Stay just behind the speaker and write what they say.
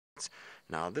insects.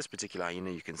 Now this particular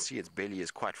hyena, you can see its belly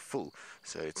is quite full,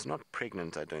 so it's not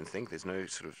pregnant, I don't think. There's no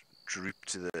sort of droop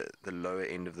to the lower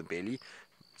end of the belly.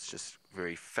 It's just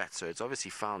very fat, so it's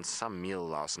obviously found some meal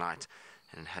last night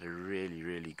and had a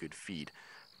really good feed.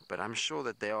 But I'm sure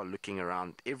that they are looking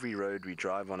around every road we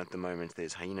drive on at the moment.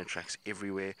 There's hyena tracks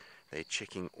everywhere. They're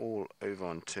checking all over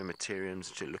on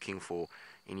termitariums, looking for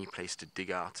any place to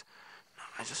dig out.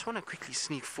 I just want to quickly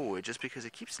sneak forward just because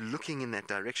it keeps looking in that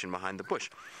direction behind the bush,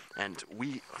 and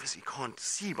we obviously can't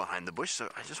see behind the bush, so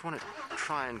I just want to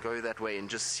try and go that way and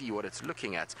just see what it's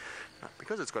looking at.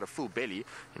 Because it's got a full belly,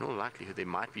 in all likelihood there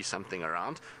might be something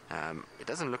around. It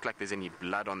doesn't look like there's any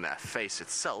blood on that face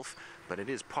itself, but it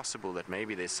is possible that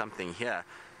maybe there's something here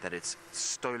that it's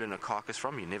stolen a carcass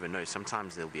from. You never know.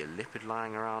 Sometimes there'll be a leopard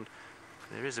lying around.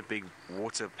 There is a big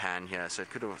water pan here, so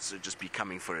it could also just be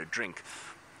coming for a drink.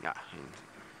 Yeah.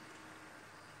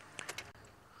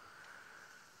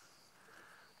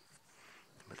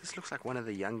 But this looks like one of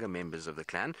the younger members of the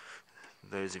clan.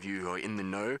 Those of you who are in the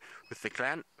know with the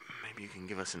clan, maybe you can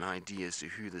give us an idea as to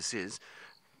who this is.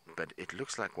 But it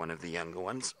looks like one of the younger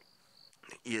ones.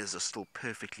 The ears are still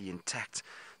perfectly intact.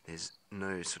 There's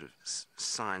no sort of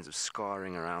signs of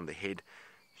scarring around the head.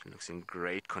 She looks in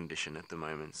great condition at the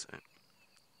moment. So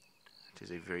it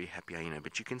is a very happy hyena,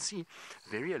 but you can see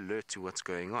very alert to what's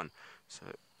going on. So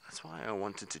that's why I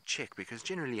wanted to check, because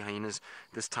generally hyenas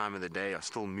this time of the day are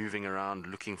still moving around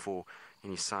looking for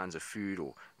any signs of food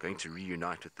or going to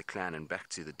reunite with the clan and back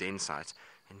to the den site.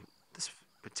 And this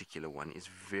particular one is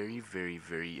very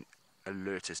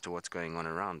alert as to what's going on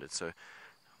around it. So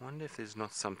I wonder if there's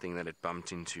not something that it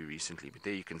bumped into recently. But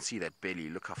there you can see that belly.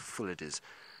 Look how full it is.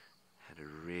 Had a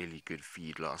really good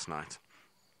feed last night.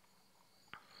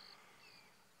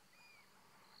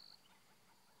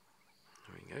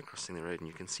 There we go, crossing the road, and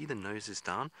you can see the nose is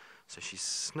down, so she's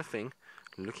sniffing,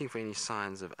 looking for any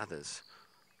signs of others.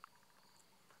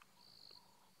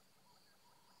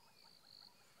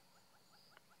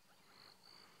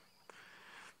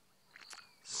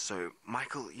 So,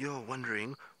 Michael, you're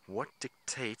wondering what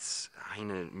dictates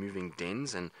hyena moving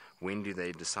dens and when do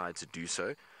they decide to do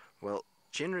so? Well,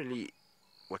 generally,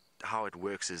 how it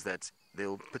works is that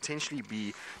there'll potentially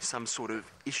be some sort of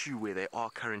issue where they are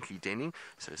currently denning.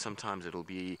 So sometimes it'll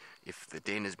be if the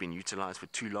den has been utilized for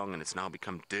too long and it's now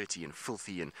become dirty and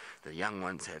filthy and the young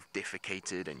ones have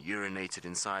defecated and urinated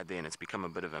inside there and it's become a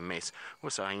bit of a mess.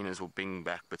 Also, hyenas will bring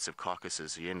back bits of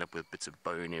carcasses, so you end up with bits of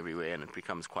bone everywhere and it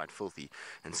becomes quite filthy.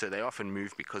 And so they often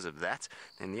move because of that.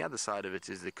 Then the other side of it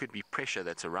is there could be pressure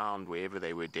that's around wherever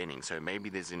they were denning. So maybe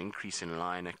there's an increase in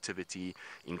lion activity,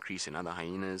 increase in other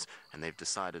hyenas, and they've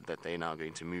decided that they're now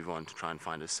going to move on to try and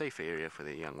find a safer area for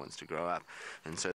their young ones to grow up. And so